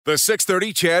The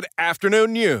 6:30 CHED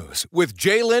Afternoon News with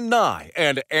Jaylen Nye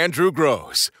and Andrew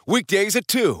Gross. Weekdays at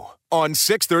 2 on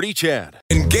 6:30 CHED.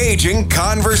 Engaging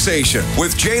conversation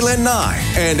with Jaylen Nye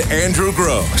and Andrew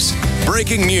Gross.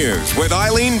 Breaking news with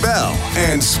Eileen Bell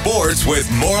and sports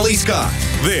with Morley Scott.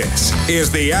 This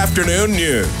is the Afternoon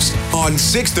News on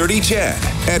 6:30 CHED,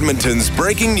 Edmonton's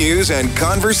breaking news and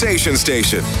conversation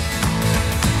station.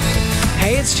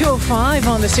 Hey, it's 2:05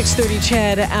 on the 6:30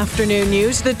 CHED Afternoon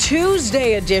News, the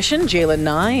Tuesday edition. Jaylen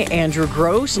Nye, Andrew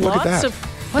Gross. Look at that.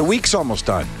 The week's almost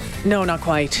done. No, not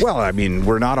quite. Well, I mean,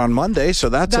 we're not on Monday, so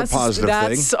that's a positive thing.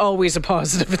 That's always a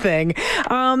positive thing.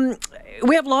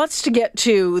 We have lots to get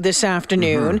to this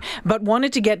afternoon, but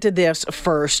wanted to get to this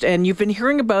first. And you've been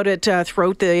hearing about it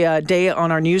throughout the day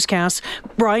on our newscasts.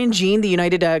 Brian Jean, the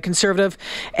United Conservative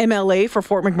MLA for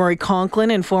Fort McMurray Conklin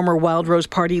and former Wildrose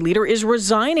Party leader, is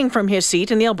resigning from his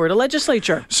seat in the Alberta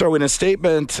Legislature. So in a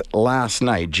statement last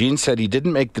night, Jean said he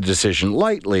didn't make the decision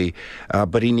lightly,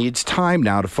 but he needs time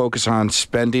now to focus on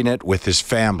spending it with his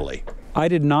family. I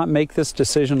did not make this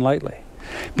decision lightly.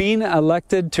 Being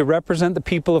elected to represent the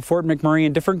people of Fort McMurray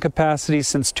in different capacities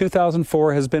since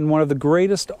 2004 has been one of the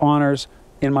greatest honors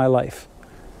in my life.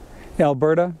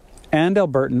 Alberta and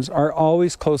Albertans are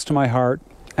always close to my heart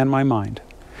and my mind.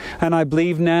 And I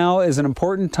believe now is an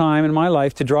important time in my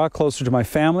life to draw closer to my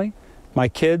family, my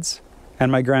kids,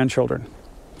 and my grandchildren.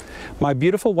 My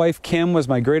beautiful wife, Kim, was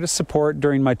my greatest support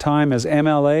during my time as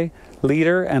MLA,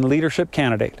 leader, and leadership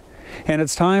candidate. And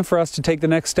it's time for us to take the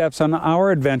next steps on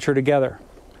our adventure together,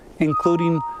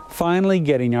 including finally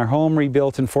getting our home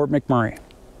rebuilt in Fort McMurray.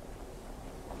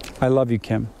 I love you,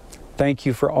 Kim. Thank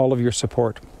you for all of your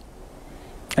support.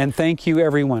 And thank you,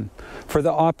 everyone, for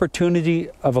the opportunity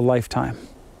of a lifetime.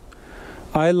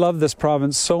 I love this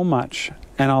province so much,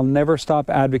 and I'll never stop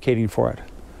advocating for it.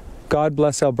 God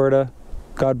bless Alberta.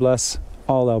 God bless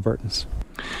all Albertans.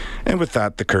 And with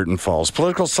that, the curtain falls.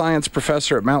 Political science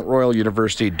professor at Mount Royal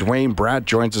University, Dwayne Bratt,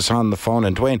 joins us on the phone.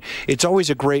 And Dwayne, it's always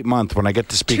a great month when I get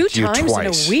to speak to you twice. 2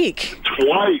 times in a week.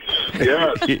 Twice,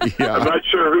 yes. Yeah. I'm not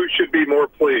sure who should be more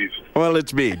pleased. Well,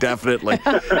 it's me, definitely.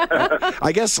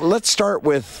 I guess let's start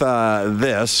with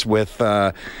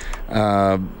the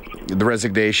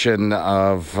resignation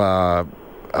of...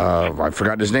 I've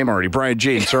forgotten his name already. Brian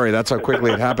Jean. Sorry, that's how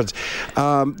quickly it happens.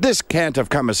 This can't have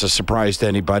come as a surprise to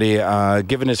anybody,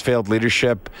 given his failed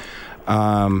leadership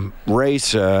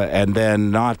race and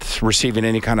then not receiving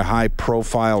any kind of high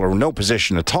profile or no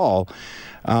position at all.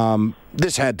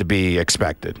 This had to be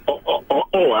expected.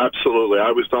 Oh, absolutely.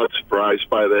 I was not surprised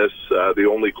by this. The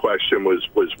only question was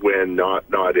when, not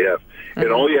if.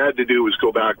 And all you had to do was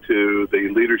go back to the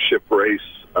leadership race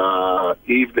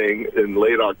evening in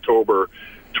late October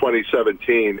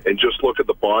 2017 and just look at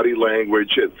the body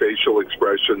language and facial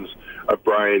expressions of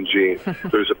Brian Jean.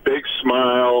 There's a big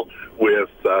smile with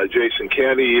Jason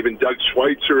Kenney. Even Doug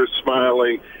Schweitzer is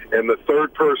smiling. And the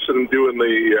third person doing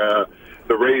the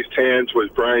raised hands was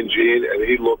Brian Jean, and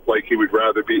he looked like he would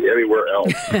rather be anywhere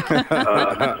else.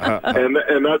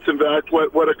 And that's in fact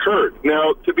what occurred.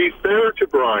 Now, to be fair to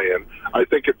Brian, I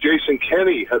think if Jason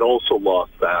Kenney had also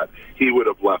lost that, he would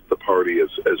have left the party as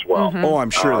well. Oh,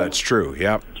 I'm sure that's true.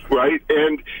 Yep. Right,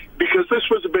 and because this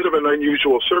was a bit of an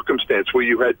unusual circumstance where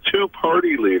you had two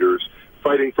party leaders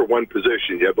fighting for one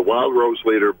position. You had the Wildrose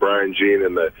leader, Brian Jean,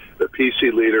 and the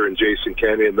PC leader, and Jason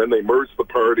Kenney, and then they merged the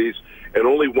parties, and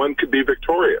only one could be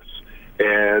victorious.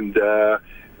 And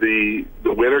the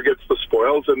winner gets the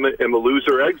spoils, and the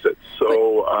loser exits.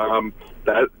 So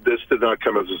this did not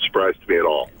come as a surprise to me at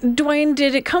all. Dwayne,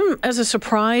 did it come as a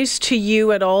surprise to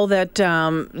you at all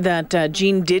that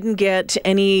Jean didn't get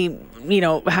any,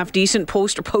 half decent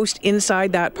post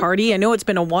inside that party? I know it's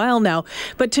been a while now,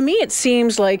 but to me it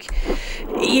seems like,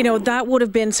 that would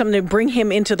have been something to bring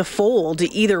him into the fold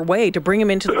either way, to bring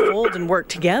him into the fold and work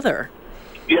together.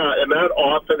 Yeah, and that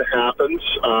often happens.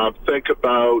 Think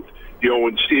about,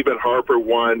 when Stephen Harper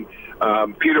won,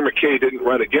 Peter MacKay didn't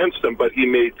run against him, but he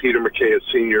made Peter MacKay a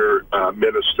senior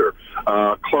minister.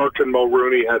 Clark and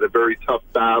Mulrooney had a very tough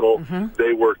battle. Mm-hmm.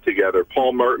 They worked together.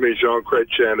 Paul Martin and Jean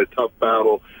Chrétien had a tough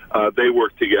battle. They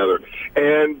worked together.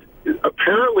 And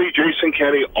apparently Jason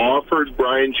Kenney offered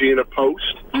Brian Jean a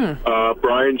post.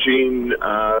 Brian Jean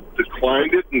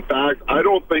declined it. In fact, I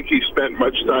don't think he spent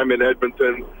much time in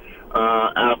Edmonton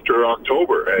after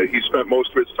October. He spent most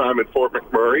of his time in Fort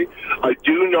McMurray. I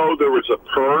do know there was a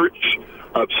purge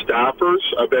of staffers,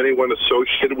 of anyone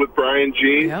associated with Brian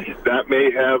Jean. Yep. That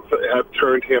may have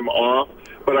turned him off.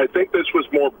 But I think this was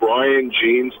more Brian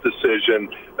Jean's decision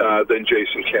than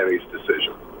Jason Kenney's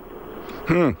decision.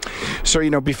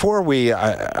 So, before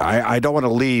I don't want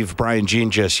to leave Brian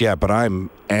Jean just yet, but I'm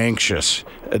anxious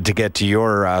to get to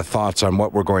your thoughts on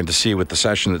what we're going to see with the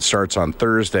session that starts on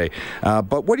Thursday.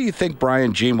 But what do you think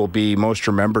Brian Jean will be most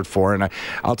remembered for? And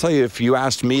I'll tell you, if you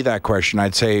asked me that question,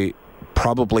 I'd say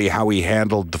probably how he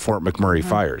handled the Fort McMurray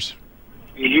fires.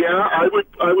 Yeah, I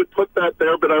would put that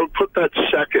there, but I would put that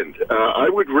second. I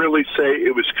would really say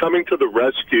it was coming to the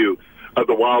rescue of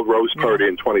the Wild Rose Party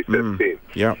in 2015.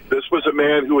 Yeah. This was a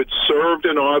man who had served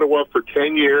in Ottawa for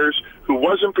 10 years, who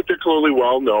wasn't particularly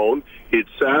well known. He'd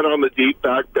sat on the deep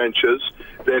back benches.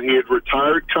 Then he had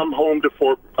retired, come home to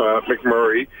Fort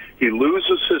McMurray. He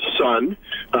loses his son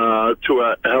to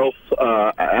a health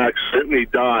accident, and he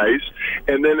dies.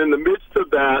 And then in the midst of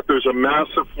that, there's a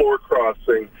massive floor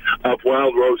crossing of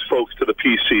Wild Rose folks to the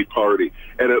PC party.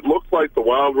 And it looked like the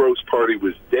Wild Rose Party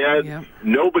was dead. Yeah.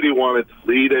 Nobody wanted to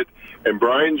lead it. And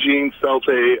Brian Jean felt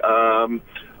a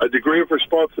degree of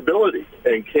responsibility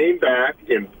and came back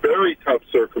in very tough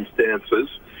circumstances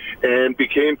and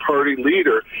became party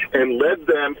leader and led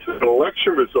them to an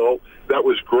election result that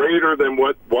was greater than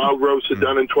what Wild Rose had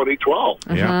done in 2012.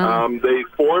 Yeah. They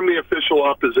formed the official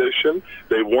opposition.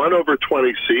 They won over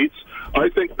 20 seats. I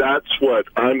think that's what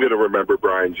I'm going to remember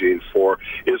Brian Jean for,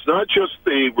 is not just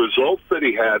the results that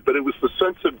he had, but it was the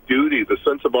sense of duty, the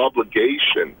sense of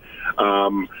obligation.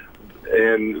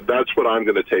 And that's what I'm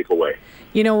going to take away.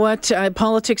 You know what?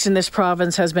 Politics in this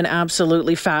province has been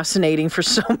absolutely fascinating for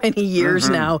so many years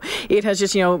now. It has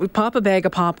just, we pop a bag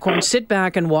of popcorn, sit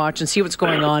back and watch and see what's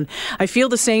going on. I feel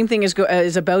the same thing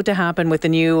is about to happen with the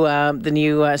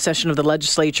new session of the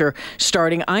legislature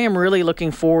starting. I am really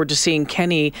looking forward to seeing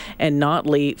Kenney and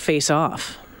Notley face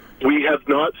off. We have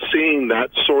not seen that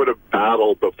sort of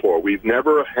battle before. We've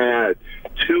never had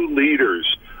two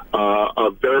leaders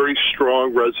of very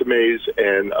strong resumes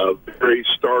and of very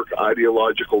stark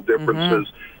ideological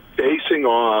differences facing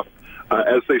off,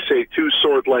 as they say, two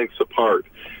sword lengths apart.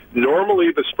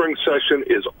 Normally, the spring session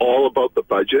is all about the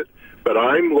budget, but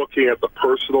I'm looking at the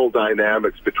personal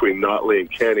dynamics between Notley and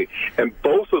Kenney, and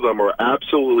both of them are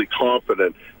absolutely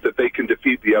confident that they can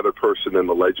defeat the other person in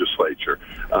the legislature.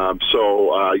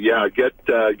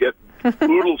 Get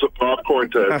oodles of popcorn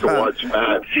to watch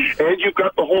that. And you've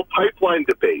got the whole pipeline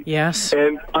debate. Yes.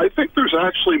 And I think there's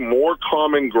actually more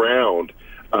common ground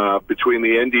between the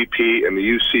NDP and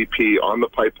the UCP on the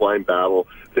pipeline battle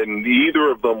than neither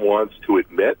of them wants to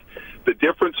admit. The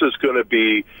difference is going to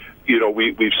be,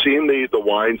 we've seen the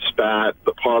wine spat,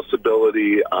 the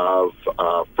possibility of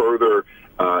further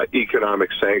economic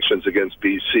sanctions against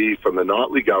BC from the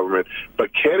Notley government,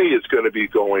 but Kenney is going to be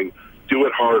going, do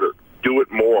it harder, do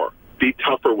it more, be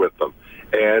tougher with them.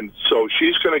 And so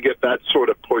she's going to get that sort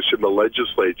of push in the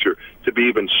legislature to be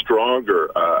even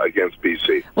stronger against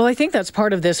BC. Well, I think that's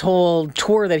part of this whole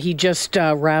tour that he just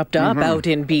wrapped up out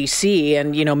in BC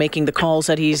and, making the calls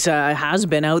that he's has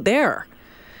been out there.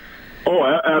 Oh,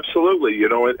 absolutely.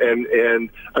 And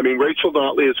I mean, Rachel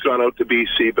Notley has gone out to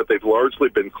BC, but they've largely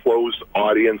been closed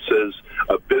audiences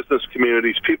of business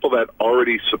communities, people that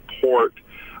already support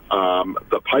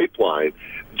the pipeline.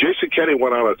 Jason Kenney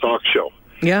went on a talk show.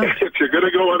 Yeah. If you're going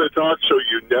to go on a talk show,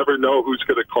 you never know who's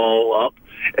going to call up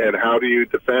and how do you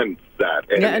defend that.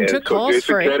 And took so calls Jason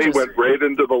for Kenney ages. went right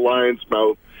into the lion's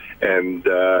mouth and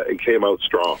came out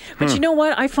strong. But you know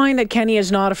what? I find that Kenney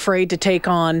is not afraid to take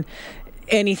on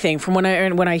anything. From when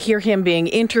I hear him being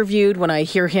interviewed, when I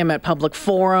hear him at public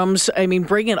forums, I mean,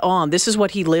 bring it on. This is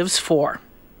what he lives for.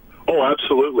 Oh,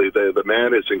 absolutely. The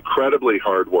man is incredibly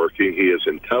hardworking. He is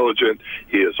intelligent.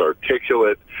 He is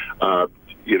articulate.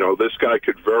 This guy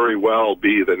could very well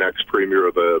be the next premier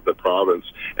of the province,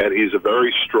 and he's a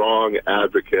very strong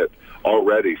advocate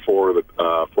already for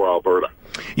Alberta.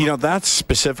 That's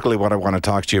specifically what I want to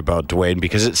talk to you about, Dwayne,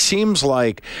 because it seems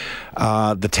like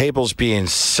the table's being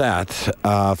set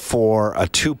for a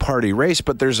two-party race,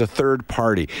 but there's a third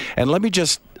party. And let me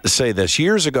just say this.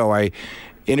 Years ago, I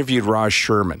interviewed Raj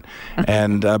Sherman,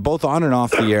 and both on and off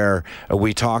the air,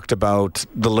 we talked about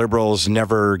the Liberals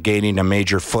never gaining a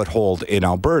major foothold in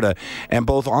Alberta, and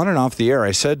both on and off the air,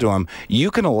 I said to him, you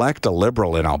can elect a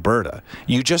Liberal in Alberta.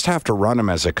 You just have to run him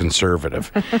as a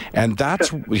Conservative. And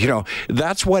that's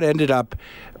what ended up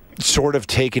sort of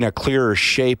taking a clearer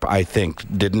shape, I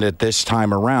think, didn't it, this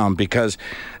time around? Because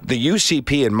the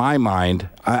UCP, in my mind,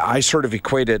 I sort of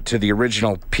equate it to the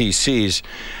original PCs.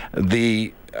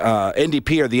 The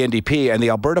NDP or the NDP, and the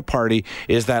Alberta Party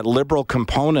is that Liberal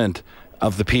component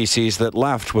of the PCs that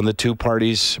left when the two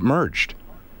parties merged.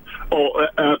 Oh,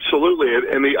 absolutely.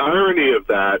 And the irony of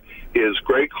that is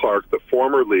Greg Clark, the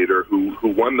former leader who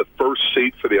won the first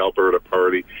seat for the Alberta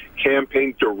Party,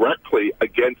 campaigned directly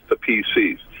against the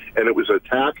PCs. and it was an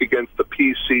attack against the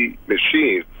PC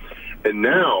machine. And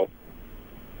now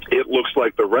it looks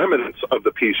like the remnants of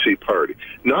the PC party.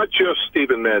 Not just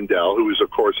Stephen Mandel, who was, of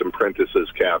course, in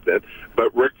Prentice's cabinet,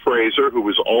 but Rick Fraser, who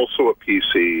was also a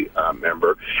PC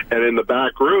member. And in the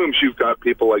back rooms, you've got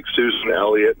people like Susan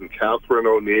Elliott and Catherine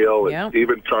O'Neill and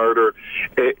Stephen Carter.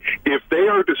 If they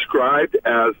are described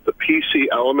as the PC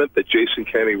element that Jason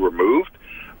Kenney removed,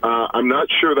 I'm not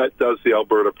sure that does the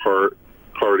Alberta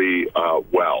Party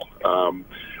well.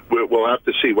 We'll have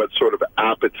to see what sort of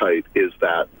appetite is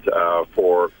that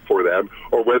for them,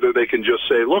 or whether they can just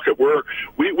say, "Look,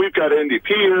 we've got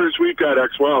NDPers, we've got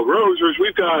ex-Wild Rosers,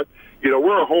 we've got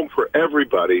we're a home for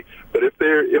everybody." But if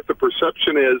the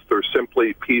perception is they're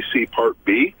simply PC Part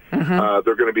B,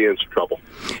 they're going to be in some trouble.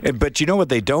 But you know what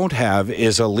they don't have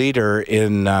is a leader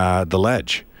in the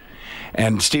Ledge.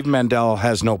 And Stephen Mandel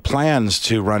has no plans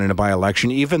to run in a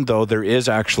by-election, even though there is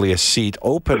actually a seat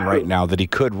open right now that he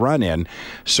could run in.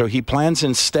 So he plans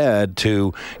instead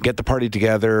to get the party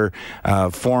together,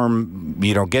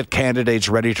 get candidates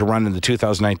ready to run in the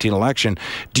 2019 election.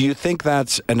 Do you think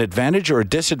that's an advantage or a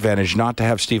disadvantage not to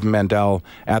have Stephen Mandel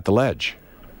at the Ledge?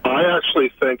 I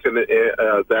actually think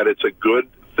that it's a good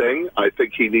thing. I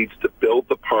think he needs to build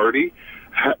the party.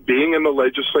 Being in the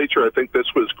legislature, I think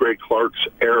this was Greg Clark's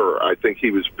error. I think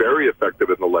he was very effective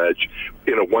in the Ledge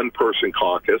in a one-person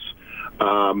caucus.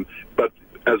 But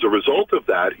as a result of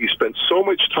that, he spent so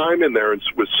much time in there and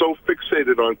was so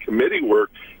fixated on committee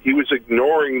work, he was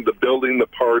ignoring the building the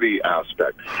party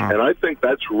aspect. And I think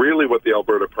that's really what the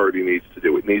Alberta Party needs to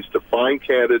do. It needs to find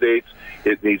candidates.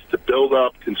 It needs to build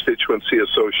up constituency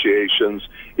associations.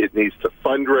 It needs to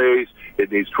fundraise.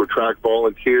 It needs to attract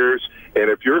volunteers. And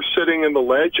if you're sitting in the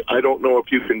Ledge, I don't know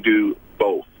if you can do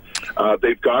both.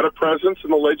 They've got a presence in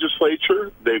the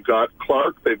legislature. They've got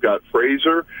Clark. They've got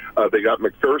Fraser. They got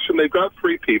McPherson. They've got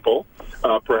three people.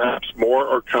 Perhaps more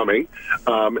are coming.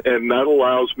 And that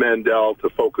allows Mandel to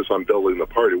focus on building the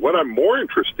party. What I'm more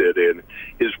interested in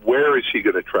is where is he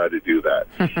going to try to do that?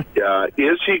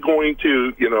 Is he going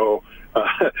to,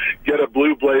 get a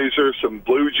blue blazer, some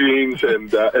blue jeans,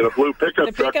 and a blue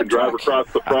pickup truck and drive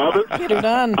across the province? Get it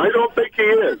done. I don't think he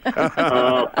is.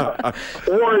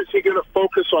 Or is he going to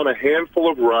focus on a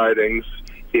handful of ridings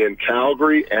in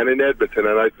Calgary and in Edmonton?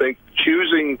 And I think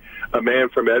choosing a man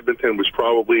from Edmonton was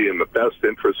probably in the best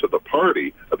interest of the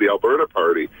party, of the Alberta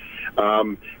Party,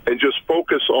 and just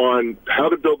focus on how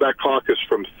to build that caucus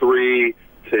from 3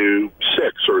 to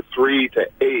 6 or 3 to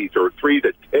 8 or 3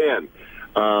 to 10.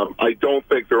 I don't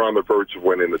think they're on the verge of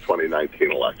winning the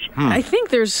 2019 election. I think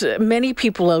there's many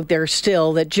people out there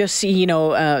still that just see,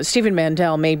 Stephen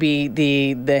Mandel may be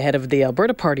the head of the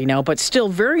Alberta Party now, but still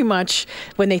very much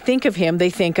when they think of him, they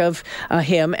think of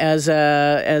him as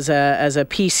a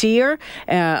PCer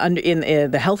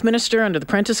in the health minister under the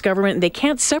Prentice government. And they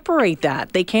can't separate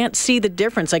that. They can't see the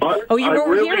difference. Like, you were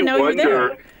over here, now you're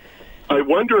there. I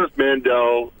wonder if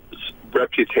Mandel's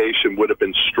reputation would have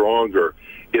been stronger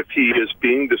if he is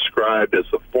being described as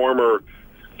the former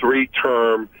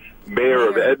 3-term mayor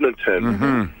of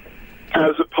Edmonton,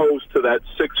 as opposed to that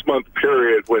 6-month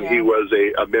period when he was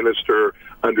a minister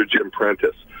under Jim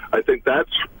Prentice. I think that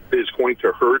is going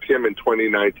to hurt him in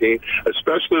 2019,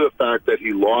 especially the fact that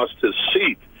he lost his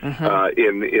seat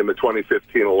in the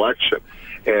 2015 election.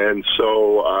 And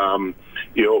so,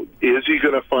 is he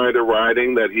going to find a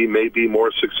riding that he may be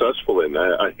more successful in?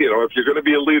 If you're going to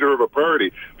be a leader of a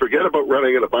party, forget about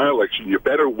running in a by-election. You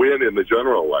better win in the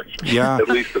general election, at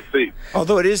least a seat.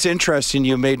 Although it is interesting,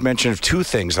 you made mention of two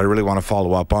things I really want to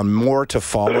follow up on. More to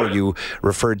follow. You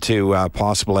referred to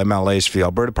possible MLAs for the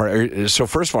Alberta Party. So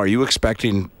first of all, are you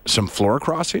expecting some floor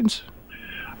crossings?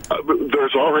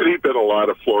 There's already been a lot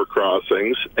of floor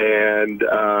crossings, and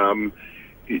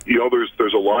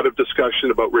there's a lot of discussion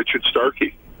about Richard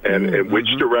Starkey and which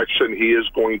direction he is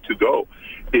going to go.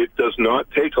 It does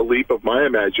not take a leap of my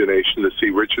imagination to see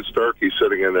Richard Starkey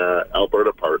sitting in an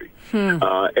Alberta Party.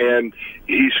 And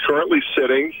he's currently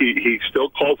sitting, he still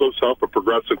calls himself a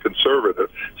progressive conservative.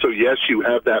 So yes, you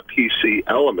have that PC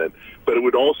element, but it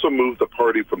would also move the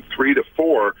party from 3 to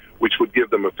 4, which would give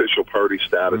them official party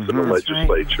status in the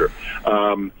legislature.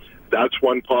 Right. That's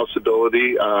one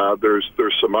possibility. There's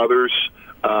some others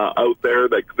out there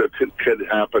that could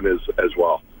happen as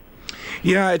well.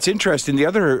 Yeah, it's interesting. The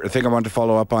other thing I wanted to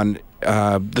follow up on,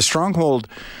 the stronghold,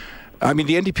 the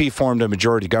NDP formed a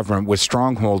majority government with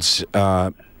strongholds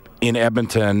in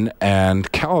Edmonton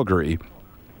and Calgary.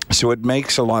 So it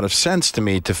makes a lot of sense to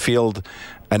me to field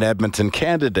an Edmonton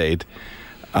candidate.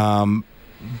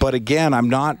 But again, I'm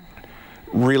not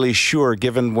really sure,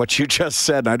 given what you just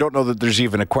said. And I don't know that there's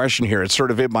even a question here. It's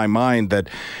sort of in my mind that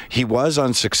he was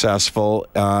unsuccessful.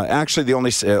 Actually,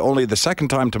 only the second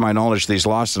time, to my knowledge, that he's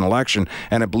lost an election,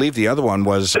 and I believe the other one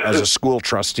was as a school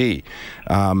trustee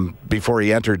before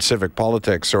he entered civic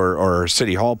politics or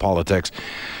city hall politics.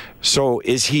 So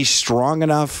is he strong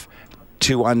enough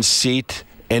to unseat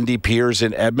NDPers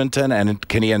in Edmonton, and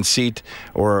can he unseat,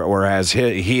 or as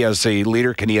he as a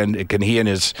leader, can he and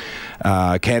his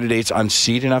candidates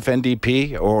unseat enough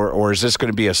NDP, or is this going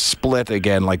to be a split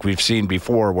again like we've seen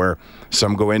before, where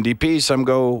some go NDP, some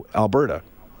go Alberta?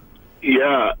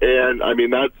 Yeah, and I mean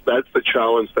that's the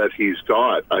challenge that he's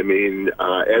got. I mean,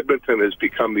 Edmonton has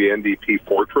become the NDP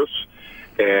fortress,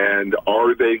 and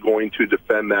are they going to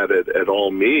defend that at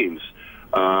all means?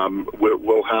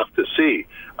 We'll have to see.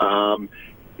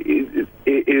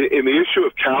 In the issue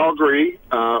of Calgary,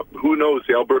 who knows?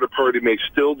 The Alberta Party may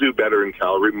still do better in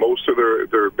Calgary. Most of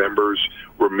their members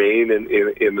remain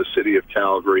in the city of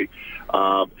Calgary.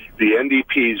 The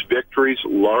NDP's victories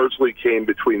largely came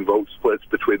between vote splits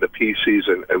between the PCs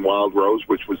and Wild Rose,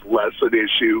 which was less an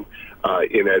issue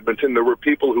in Edmonton. There were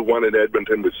people who won in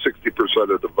Edmonton with 60%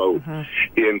 of the vote.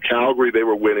 Mm-hmm. In Calgary, they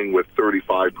were winning with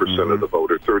 35% of the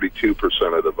vote or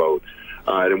 32% of the vote.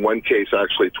 And in one case,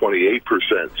 actually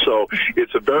 28%. So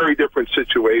it's a very different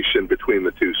situation between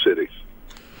the two cities.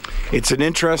 It's an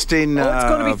interesting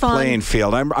playing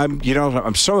field.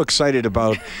 I'm so excited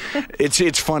about.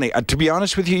 It's funny to be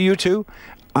honest with you. You two,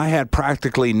 I had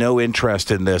practically no interest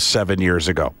in this 7 years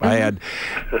ago.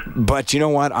 Mm-hmm. But you know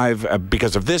what?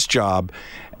 Because of this job.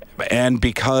 And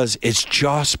because it's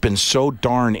just been so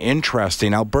darn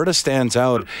interesting, Alberta stands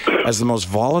out as the most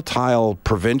volatile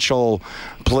provincial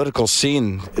political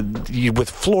scene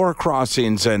with floor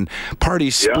crossings and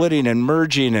parties splitting and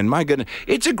merging. And my goodness,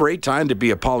 it's a great time to be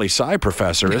a poli-sci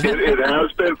professor, isn't it? It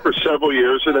has been for several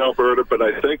years in Alberta, but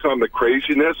I think on the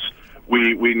craziness,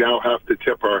 we now have to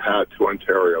tip our hat to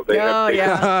Ontario. They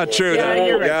have true.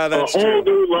 That's a whole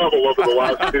new level over the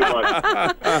last 2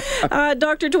 months.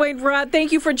 Dr. Duane Bratt,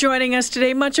 thank you for joining us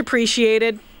today. Much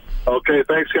appreciated. Okay,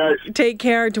 thanks, guys. Take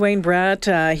care. Duane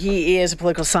Bratt, he is a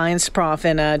political science prof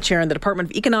and chair in the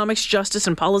Department of Economics, Justice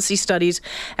and Policy Studies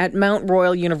at Mount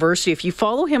Royal University. If you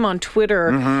follow him on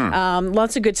Twitter,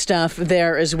 lots of good stuff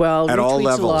there as well. At all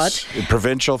levels. A lot.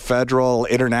 Provincial, federal,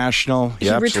 international. He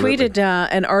retweeted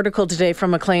an article today from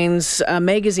Maclean's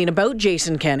magazine about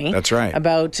Jason Kenney. That's right.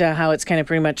 About how it's kind of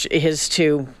pretty much his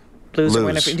to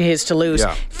lose. His to lose.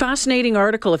 Yeah. Fascinating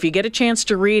article. If you get a chance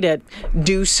to read it,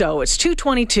 do so. It's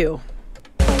 2:22.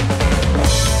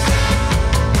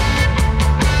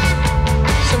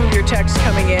 Some of your texts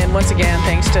coming in. Once again,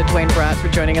 thanks to Duane Bratt for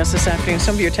joining us this afternoon.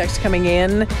 Some of your texts coming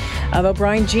in about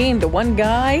Brian Jean, the one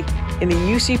guy in the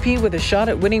UCP with a shot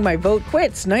at winning my vote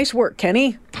quits. Nice work,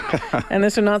 Kenny. And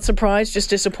this, I'm not surprised, just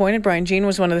disappointed. Brian Jean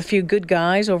was one of the few good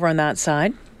guys over on that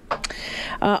side.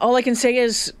 All I can say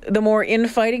is the more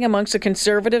infighting amongst the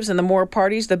Conservatives and the more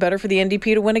parties, the better for the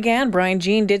NDP to win again. Brian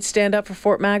Jean did stand up for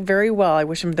Fort Mac very well. I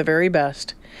wish him the very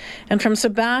best. And from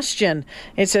Sebastian,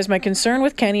 it says, my concern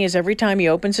with Kenney is every time he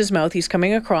opens his mouth, he's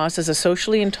coming across as a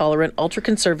socially intolerant,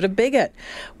 ultra-conservative bigot.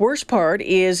 Worst part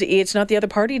is it's not the other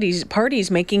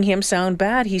parties making him sound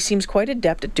bad. He seems quite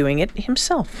adept at doing it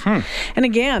himself. And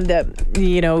again,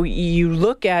 you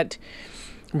look at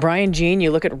Brian Jean,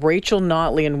 you look at Rachel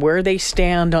Notley and where they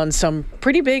stand on some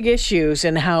pretty big issues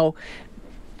and how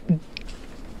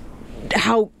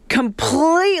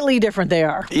completely different they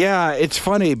are. Yeah, it's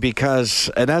funny because,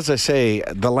 and as I say,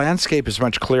 the landscape is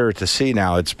much clearer to see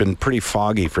now. It's been pretty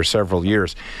foggy for several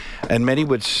years, and many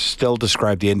would still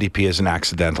describe the NDP as an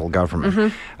accidental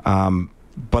government.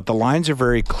 But the lines are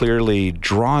very clearly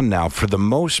drawn now. For the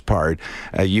most part,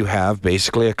 you have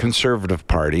basically a conservative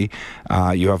party,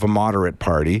 you have a moderate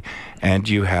party, and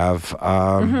you have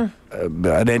an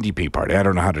NDP party. I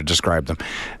don't know how to describe them.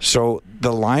 So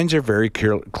the lines are very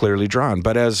clearly drawn.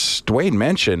 But as Duane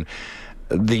mentioned,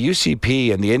 the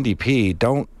UCP and the NDP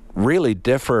don't really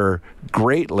differ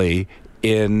greatly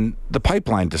in the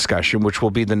pipeline discussion, which will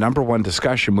be the number one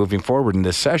discussion moving forward in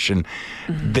this session.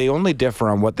 They only differ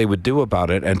on what they would do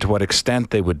about it and to what extent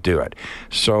they would do it.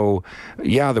 So,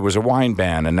 yeah, there was a wine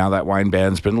ban, and now that wine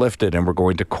ban's been lifted, and we're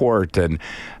going to court. And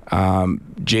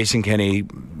Jason Kenney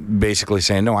basically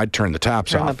saying, no, I'd turn the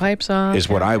taps off. Turn the pipes off. Is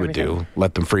what I would do.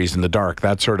 Let them freeze in the dark.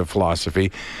 That sort of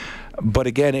philosophy. But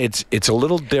again, it's a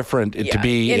little different to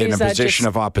be in a position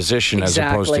of opposition as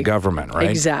opposed to government, right?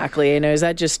 Exactly. Is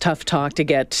that just tough talk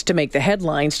to make the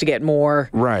headlines, to get more...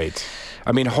 Right.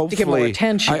 I mean, hopefully... To get more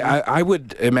attention. I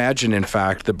would imagine, in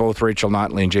fact, that both Rachel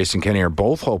Notley and Jason Kenney are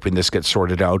both hoping this gets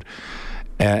sorted out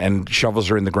and shovels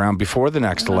are in the ground before the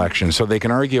next election, so they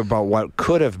can argue about what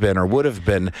could have been or would have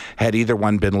been had either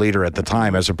one been leader at the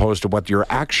time, as opposed to what you're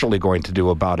actually going to do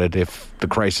about it if the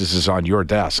crisis is on your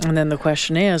desk. And then the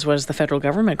question is, what is the federal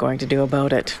government going to do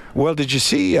about it? Well, did you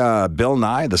see Bill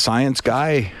Nye, the science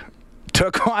guy,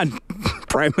 took on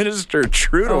Prime Minister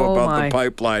Trudeau about the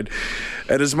pipeline?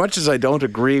 And as much as I don't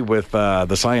agree with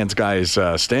the science guy's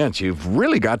stance, you've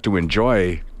really got to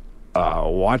enjoy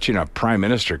watching a prime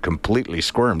minister completely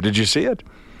squirm. Did you see it?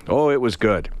 Oh, it was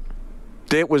good.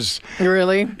 It was...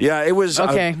 Really? Yeah, it was...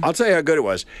 Okay. I'll tell you how good it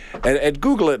was. And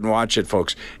Google it and watch it,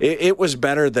 folks. It was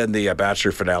better than the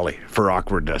Bachelor finale for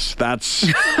awkwardness. That's...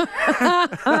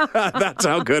 that's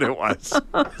how good it was.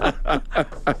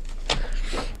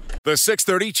 The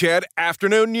 6:30 CHED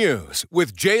Afternoon News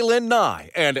with Jaylen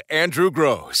Nye and Andrew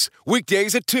Gross.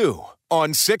 Weekdays at 2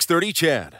 on 6:30 CHED.